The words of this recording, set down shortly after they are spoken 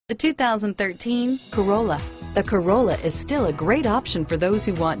The 2013 Corolla. The Corolla is still a great option for those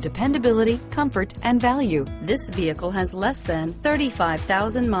who want dependability, comfort, and value. This vehicle has less than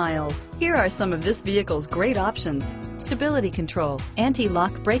 35,000 miles. Here are some of this vehicle's great options: stability control,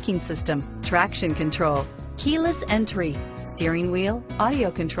 anti-lock braking system, traction control, keyless entry, steering wheel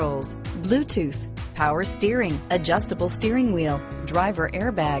audio controls, Bluetooth, power steering, adjustable steering wheel, driver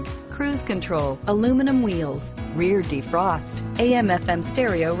airbag, cruise control, aluminum wheels, rear defrost, AM/FM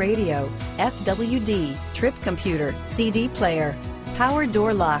stereo radio, FWD, trip computer, CD player, power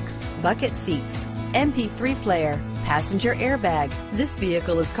door locks, bucket seats, MP3 player, passenger airbag. This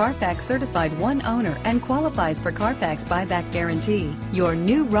vehicle is Carfax certified one owner and qualifies for Carfax buyback guarantee. Your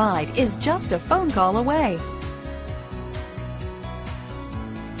new ride is just a phone call away.